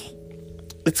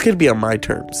 It's gonna be on my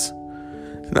terms.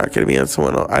 It's not gonna be on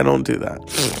someone else. I don't do that.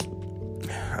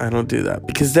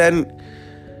 Because then,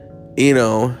 you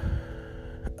know,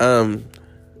 I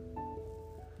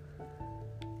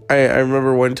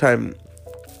remember one time,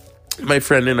 my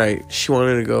friend and she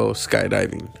wanted to go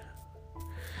skydiving.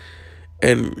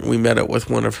 And we met up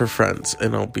with one of her friends.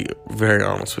 And I'll be very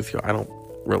honest with you, I don't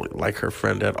really like her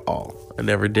friend at all. I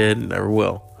never did, never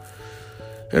will.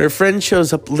 And her friend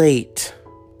shows up late.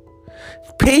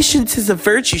 Patience is a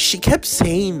virtue. She kept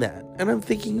saying that. And I'm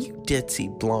thinking, you ditzy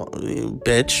blonde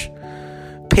bitch.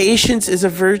 Patience is a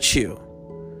virtue.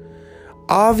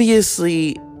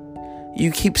 Obviously,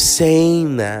 you keep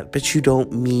saying that, but you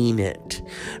don't mean it.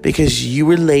 Because you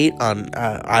were late on...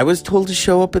 I was told to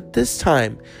show up at this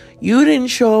time. You didn't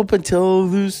show up until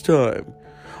this time.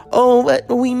 Oh, but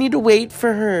we need to wait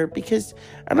for her because...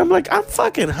 And I'm like, I'm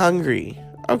fucking hungry.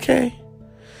 Okay?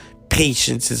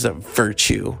 Patience is a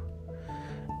virtue.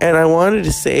 And I wanted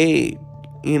to say,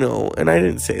 you know, and I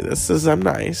didn't say this because I'm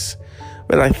nice.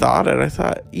 But I thought,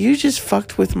 you just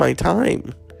fucked with my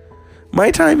time. My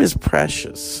time is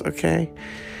precious, okay?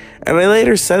 And I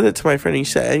later said it to my friend. He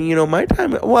said, and you know, my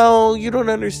time... Well, you don't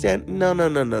understand. No.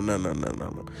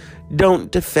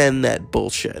 Don't defend that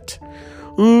bullshit.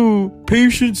 Oh,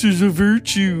 patience is a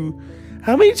virtue.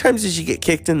 How many times did you get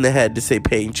kicked in the head to say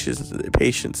patience is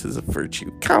a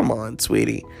virtue? Come on,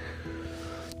 sweetie.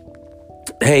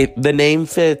 Hey, the name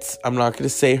fits. I'm not going to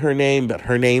say her name, but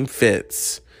her name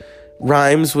fits.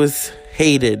 Rhymes with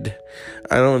hated.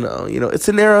 I don't know. You know, it's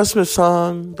an Aerosmith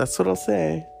song. That's what I'll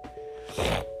say.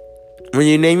 When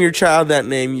you name your child that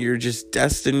name, you're just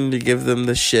destined to give them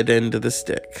the shit end of the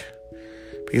stick.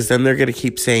 Because then they're going to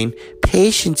keep saying,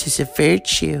 patience is a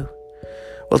virtue.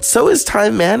 Well, so is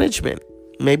time management.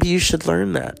 Maybe you should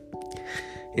learn that.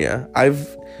 Yeah,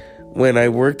 when I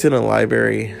worked in a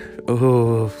library,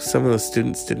 some of the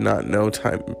students did not know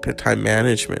time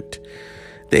management.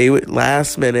 They would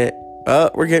last minute,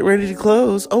 we're getting ready to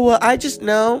close. Oh, well, I just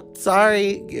know.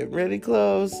 Sorry, get ready to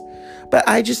close. But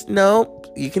I just know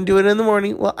you can do it in the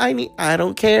morning. Well, I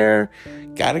don't care. I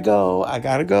gotta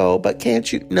go. But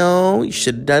can't you? No, you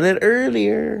should have done it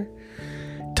earlier.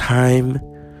 Time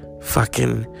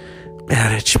fucking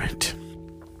management.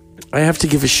 I have to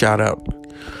give a shout out.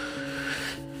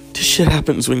 This shit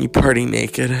happens when you party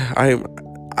naked.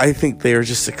 I think they are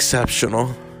just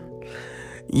exceptional.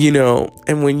 You know,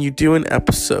 and when you do an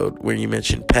episode where you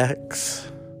mention pecs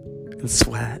and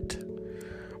sweat,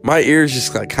 my ears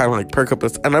just like kind of like perk up.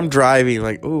 And I'm driving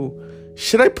like, ooh,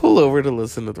 should I pull over to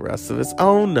listen to the rest of this?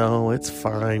 Oh no, it's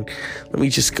fine. Let me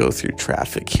just go through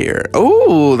traffic here.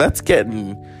 Oh, that's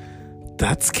getting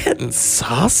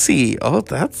saucy. Oh,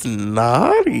 that's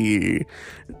naughty.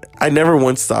 I never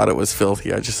once thought it was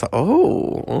filthy. I just thought,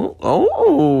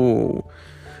 oh.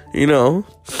 You know,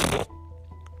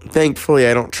 thankfully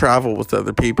I don't travel with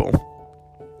other people.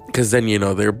 Because then, you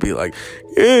know, they'll be like,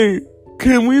 hey,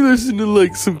 can we listen to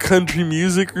like some country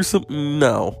music or something?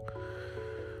 No.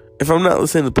 If I'm not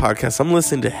listening to the podcast, I'm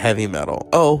listening to heavy metal.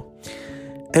 Oh,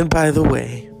 and by the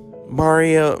way,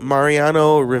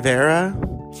 Mariano Rivera,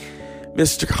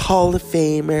 Mr. Hall of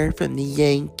Famer from the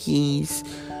Yankees,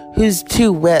 who's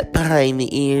too wet behind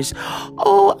the ears.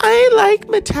 Oh, I like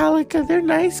Metallica. They're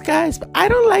nice guys, but I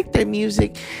don't like their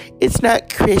music. It's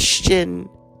not Christian.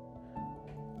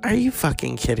 Are you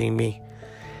fucking kidding me?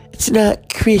 It's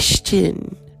not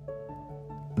Christian.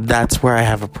 That's where I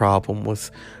have a problem with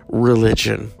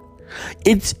religion.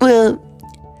 Well,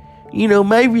 you know,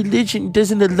 my religion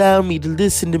doesn't allow me to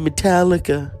listen to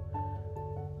Metallica.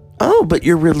 Oh, but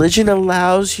your religion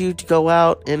allows you to go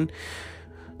out and,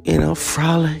 you know,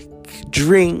 frolic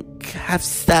drink, have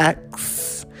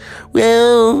sex.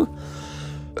 Well,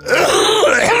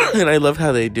 and I love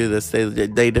how they do this.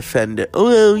 They defend it. Oh,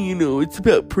 well, you know, it's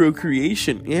about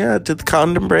procreation. Yeah, did the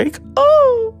condom break?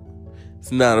 Oh,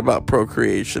 it's not about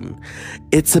procreation.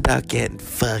 It's about getting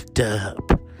fucked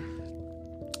up.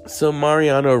 So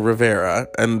Mariano Rivera,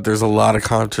 and there's a lot of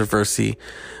controversy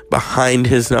behind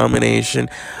his nomination.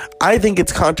 I think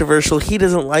it's controversial. He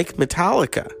doesn't like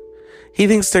Metallica. He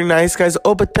thinks they're nice guys.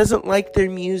 Oh, but doesn't like their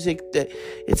music.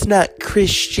 It's not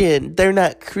Christian. They're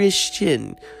not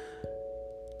Christian.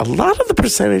 A lot of the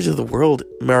percentage of the world,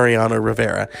 Mariano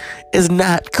Rivera, is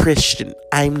not Christian.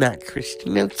 I'm not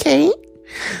Christian, okay?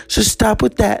 So stop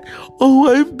with that.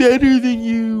 Oh, I'm better than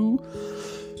you.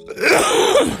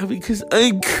 Because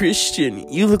I'm Christian.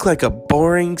 You look like a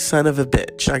boring son of a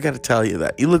bitch. I gotta tell you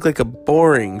that. You look like a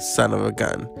boring son of a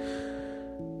gun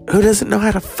who doesn't know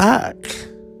how to fuck.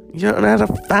 You don't know how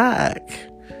to fuck.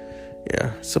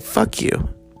 Yeah, so fuck you.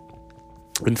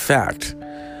 In fact,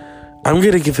 I'm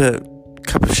gonna give a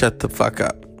cup of shut the fuck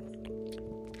up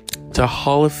to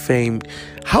Hall of Fame.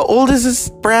 How old is this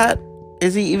brat?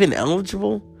 Is he even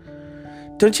eligible?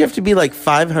 Don't you have to be like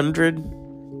 500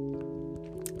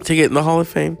 to get in the Hall of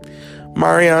Fame?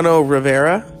 Mariano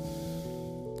Rivera?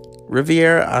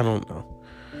 I don't know.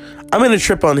 I'm going to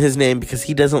trip on his name because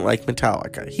he doesn't like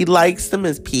Metallica. He likes them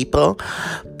as people,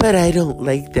 but I don't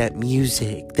like that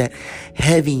music, that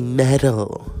heavy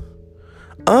metal.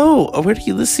 Oh, what are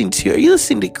you listening to? Are you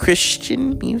listening to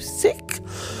Christian music?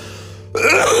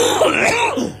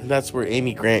 That's where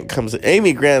Amy Grant comes in.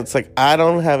 Amy Grant's like, I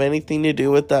don't have anything to do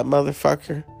with that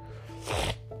motherfucker.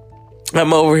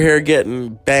 I'm over here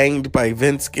getting banged by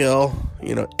Vince Gill.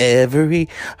 You know, every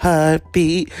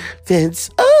heartbeat, Vince.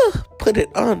 Oh, put it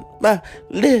on my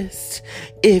list.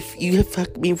 If you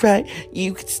fuck me right,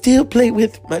 you can still play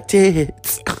with my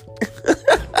tits.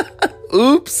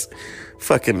 Oops.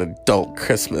 Fucking adult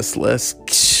Christmas list.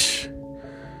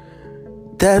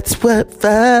 That's what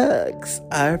fucks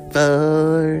are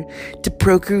for. To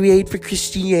procreate for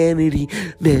Christianity.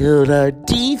 Build our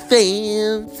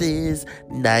defenses.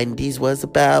 90s was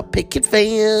about picket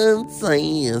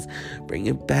fences. Bring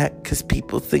it back because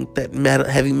people think that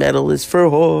heavy metal is for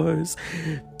whores.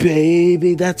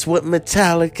 Baby, that's what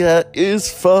Metallica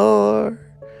is for.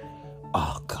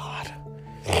 Oh, God.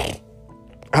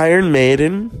 Iron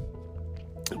Maiden.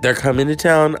 They're coming to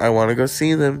town. I want to go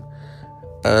see them.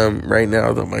 Right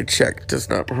now, though, my check does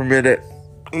not permit it.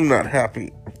 I'm not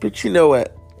happy. But you know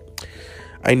what?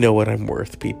 I know what I'm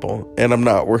worth, people. And I'm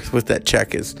not worth what that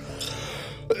check is.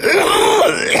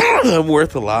 I'm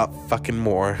worth a lot fucking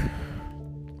more.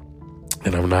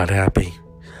 And I'm not happy.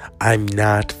 I'm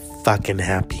not fucking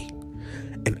happy.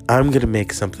 And I'm gonna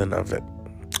make something of it.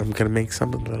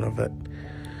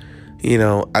 You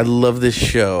know, I love this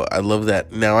show. I love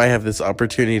that now I have this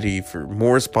opportunity for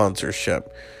more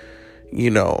sponsorship. You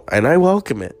know, and I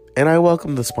welcome it. And I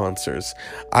welcome the sponsors.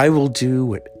 I will do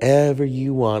whatever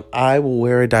you want. I will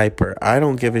wear a diaper. I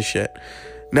don't give a shit.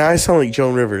 Now I sound like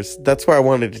Joan Rivers. That's why I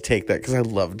wanted to take that, because I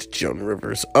loved Joan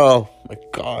Rivers. Oh, my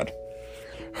God.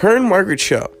 Her and Margaret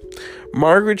Cho.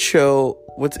 Margaret Cho,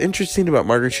 what's interesting about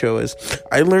Margaret Cho is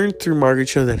I learned through Margaret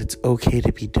Cho that it's okay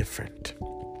to be different.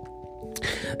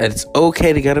 That it's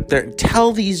okay to get up there and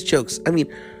tell these jokes. I mean,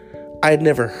 I had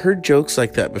never heard jokes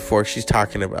like that before. She's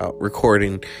talking about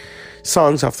recording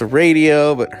songs off the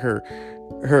radio, but her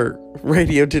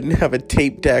radio didn't have a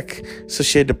tape deck, so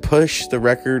she had to push the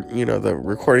record, you know, the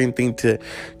recording thing to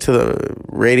the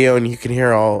radio, and you can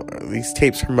hear all these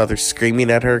tapes. Her mother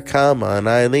screaming at her, "Come on,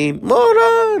 Eileen, more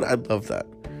on!" I love that.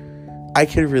 I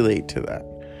can relate to that.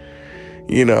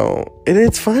 You know, and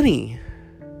it's funny.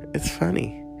 It's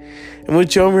funny. And with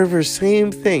Joan Rivers,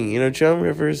 same thing. You know, Joan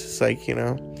Rivers is like, you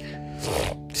know,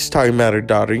 just talking about her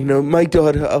daughter. You know, my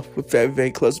daughter, oh, we're very, very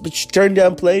close. But she turned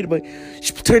down Playboy.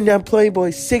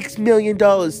 $6 million.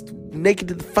 Naked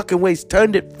to the fucking waist.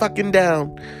 Turned it fucking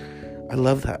down. I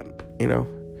love that, you know.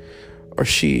 Or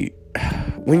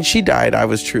when she died, I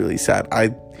was truly sad.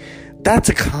 That's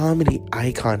a comedy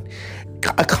icon.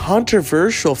 A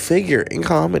controversial figure in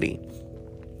comedy.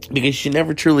 Because she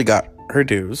never truly got her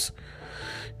dues.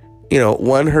 You know,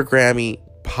 won her Grammy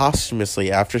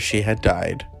posthumously after she had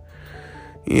died.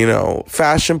 You know,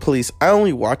 Fashion Police. I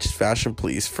only watched Fashion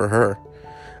Police for her.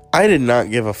 I did not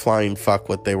give a flying fuck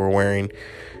what they were wearing.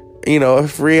 You know,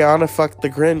 if Rihanna fucked the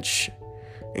Grinch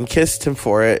and kissed him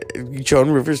for it,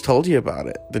 Joan Rivers told you about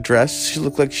it. The dress, she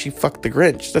looked like she fucked the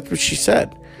Grinch. That's what she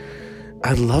said.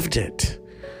 I loved it.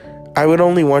 I would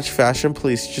only watch Fashion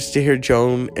Police just to hear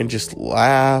Joan and just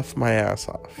laugh my ass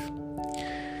off.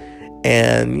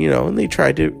 And, and they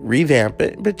tried to revamp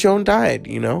it, but Joan died,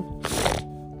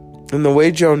 And the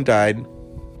way Joan died,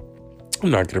 I'm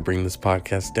not going to bring this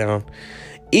podcast down.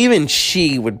 Even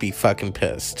she would be fucking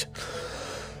pissed.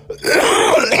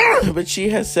 But she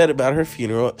has said about her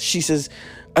funeral, she says,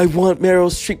 I want Meryl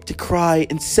Streep to cry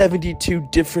in 72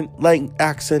 different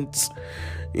accents,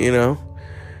 She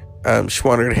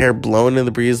wanted her hair blown in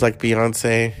the breeze like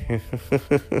Beyonce.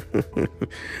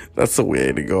 That's the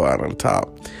way to go out on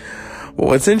top. Well,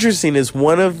 what's interesting is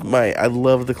I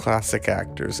love the classic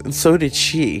actors, and so did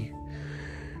she.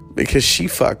 Because she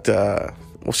fucked,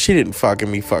 she didn't fuck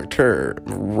him, he fucked her,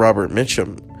 Robert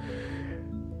Mitchum.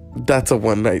 That's a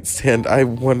one-night stand. I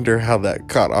wonder how that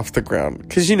got off the ground.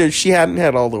 Because, she hadn't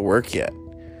had all the work yet.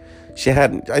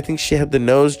 I think she had the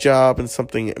nose job and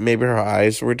something, maybe her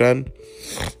eyes were done.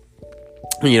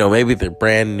 Maybe they're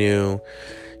brand new.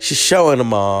 She's showing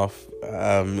them off.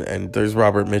 And there's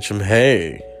Robert Mitchum.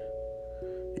 Hey,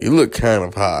 you look kind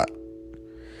of hot.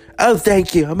 Oh,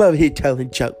 thank you. I'm over here telling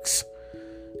jokes.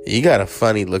 You got a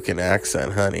funny looking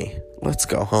accent, honey. Let's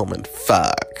go home and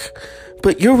fuck.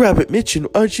 But you're Robert Mitchum,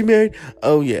 aren't you married?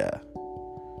 Oh, yeah.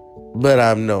 But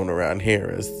I'm known around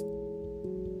here as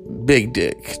Big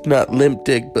Dick. Not Limp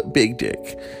Dick, but Big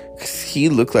Dick. 'Cause he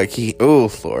looked like oh,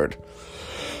 Lord.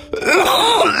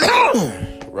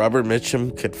 Robert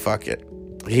Mitchum could fuck it.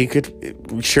 He could.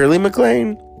 Shirley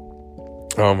MacLaine.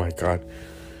 Oh, my God.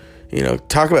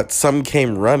 Talk about some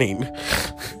came running.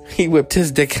 He whipped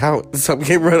his dick out and some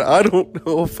came running. I don't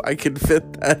know if I can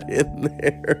fit that in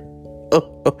there.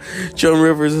 Oh, Joan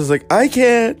Rivers is like, I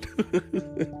can't.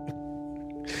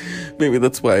 Maybe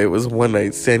that's why it was one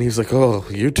night stand. He was like, oh,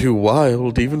 you're too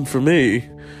wild, even for me.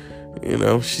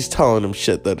 She's telling him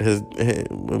shit that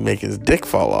will make his dick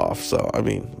fall off. So,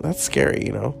 that's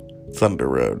scary, Thunder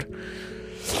Road.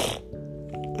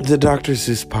 The Dr.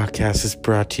 Zeus podcast is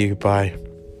brought to you by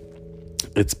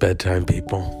It's Bedtime,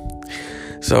 people.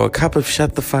 So, a cup of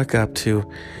shut the fuck up to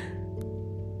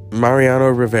Mariano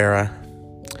Rivera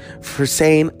for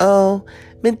saying, throwing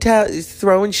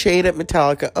shade at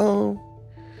Metallica.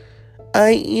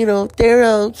 They're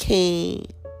okay.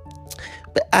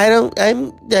 But I'm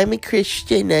a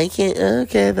Christian. I can't,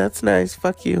 okay, that's nice.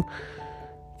 Fuck you.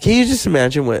 Can you just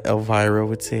imagine what Elvira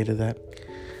would say to that?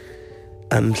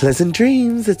 Unpleasant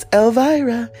dreams, it's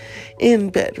Elvira in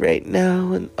bed right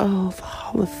now. And the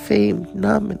Hall of Fame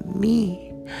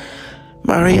nominee,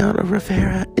 Mariano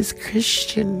Rivera, is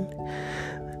Christian.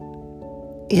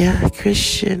 Yeah,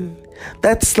 Christian.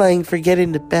 That's slang for get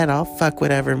into bed. I'll fuck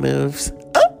whatever moves.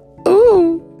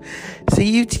 Ooh. So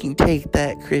you can take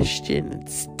that, Christian, and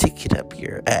stick it up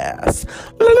your ass.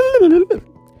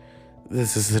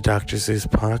 This is the Dr. Zeus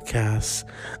podcast.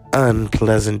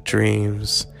 Unpleasant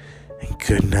dreams. And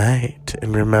good night.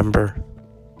 And remember,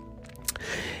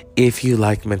 if you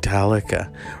like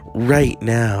Metallica, right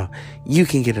now, you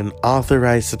can get an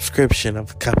authorized subscription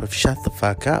of a cup of shut the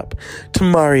fuck up to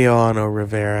Mariano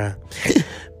Rivera.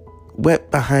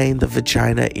 Wet behind the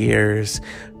vagina ears.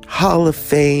 Hall of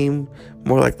Fame,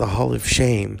 more like the Hall of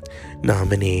Shame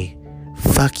nominee.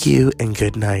 Fuck you and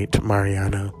good night,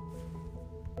 Mariano.